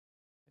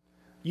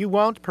You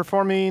Won't,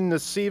 performing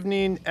this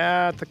evening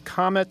at the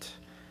Comet.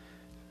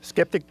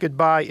 Skeptic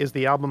Goodbye is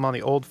the album on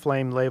the Old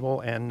Flame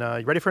label. And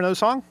you ready for another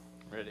song?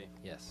 Ready.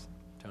 Yes.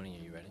 Tony,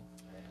 are you ready?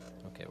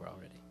 Okay, we're all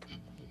ready.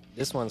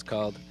 This one's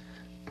called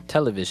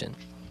Television.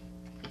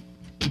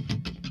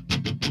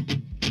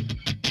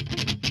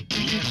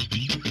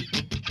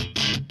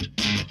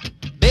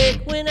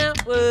 Back when I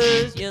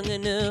was young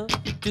enough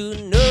to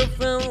know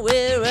from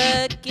where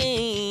I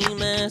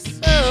came, I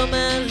saw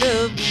my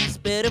love be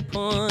spat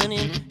upon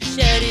and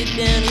shouted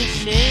down in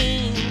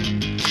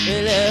shame.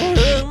 Well, I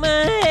hung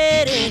my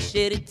head and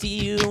shed a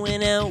tear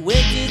when I went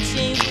to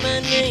change my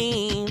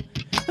name.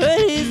 But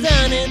his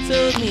honor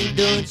told me,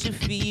 don't you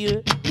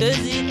fear, 'cause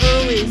it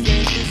always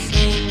ends the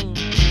same.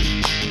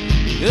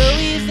 It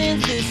always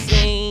ends the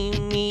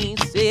same, he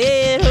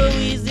said,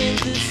 always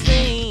ends the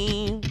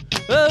same.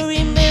 Oh,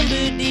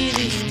 remember, dear,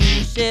 this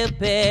too shall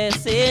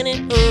pass, and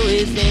it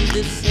always ends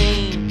the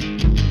same.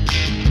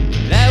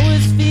 Well, I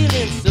was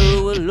feeling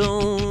so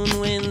alone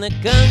when the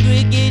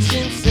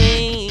congregation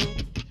sang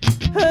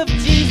of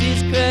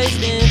Jesus Christ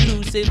and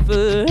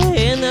Lucifer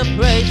and the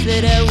price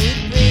that I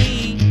would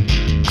pay.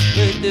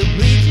 But the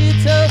preacher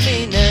told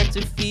me not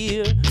to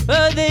fear,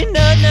 for they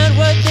know not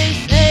what they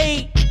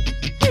say.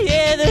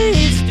 Yeah, the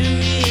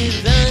history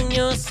is on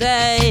your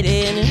side,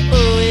 and it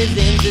always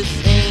ends the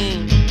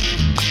same.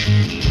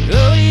 It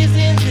always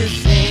ends the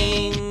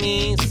same,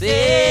 he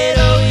said,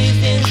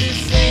 always ends the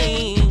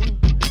same.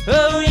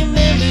 Oh,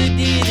 remember,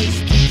 dear, this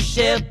too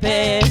shall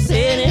pass,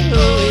 and it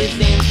always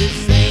ends the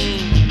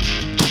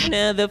same.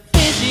 Now the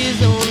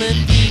fishes on the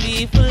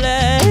TV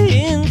fly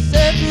in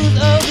circles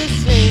all the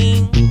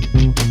same,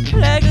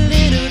 like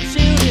little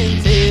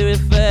children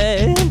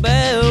terrified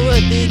by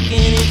what they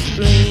can't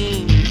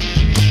explain.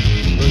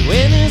 But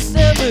when the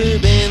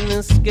suburb and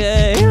the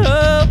sky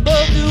are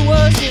both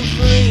awash in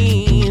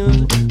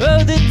flames,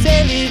 oh, the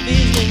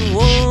television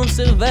won't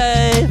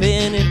survive,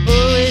 and it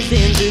always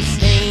ends the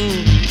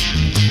same.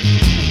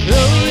 It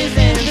always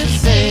ends the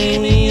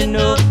same, you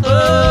know,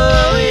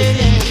 always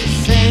ends the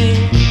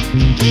same.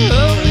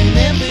 Oh,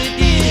 remember,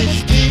 dear,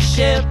 this too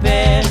shall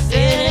pass,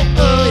 and it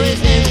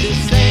always ends the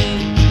same.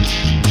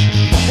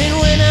 And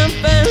when I'm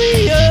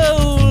finally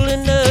old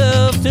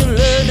enough to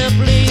learn to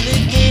play the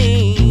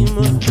game,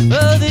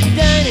 oh, the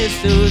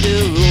dinosaurs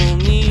will roam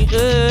the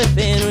earth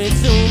and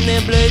resume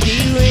their bloody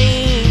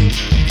reign.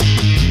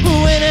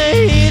 When I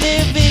hear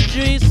their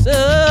victory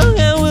song,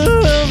 I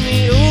will hum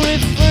the old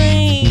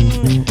refrain.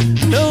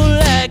 No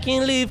lie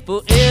can live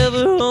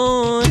forever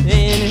on,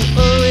 and it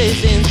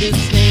always ends the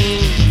same.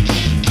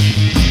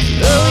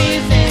 It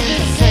always ends the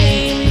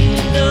same,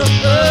 you know,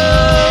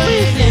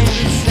 always ends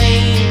the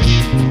same.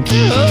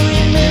 Oh,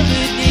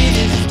 remember, dear,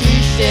 this too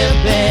shall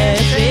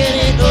pass, and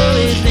it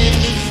always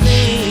ends the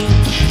same.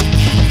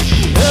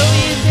 It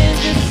always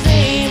ends the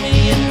same,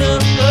 you know,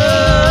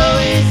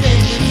 always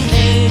ends the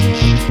same.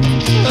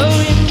 Oh,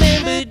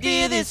 remember,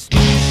 dear, this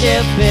too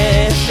shall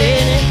pass,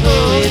 and it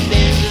always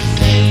ends the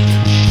same.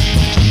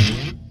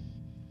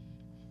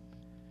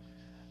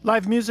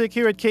 Live music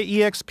here at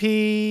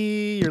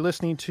KEXP. You're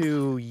listening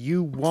to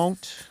You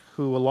Won't,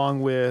 who,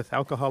 along with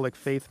Alcoholic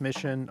Faith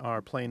Mission,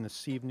 are playing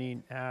this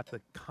evening at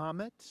the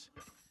Comet.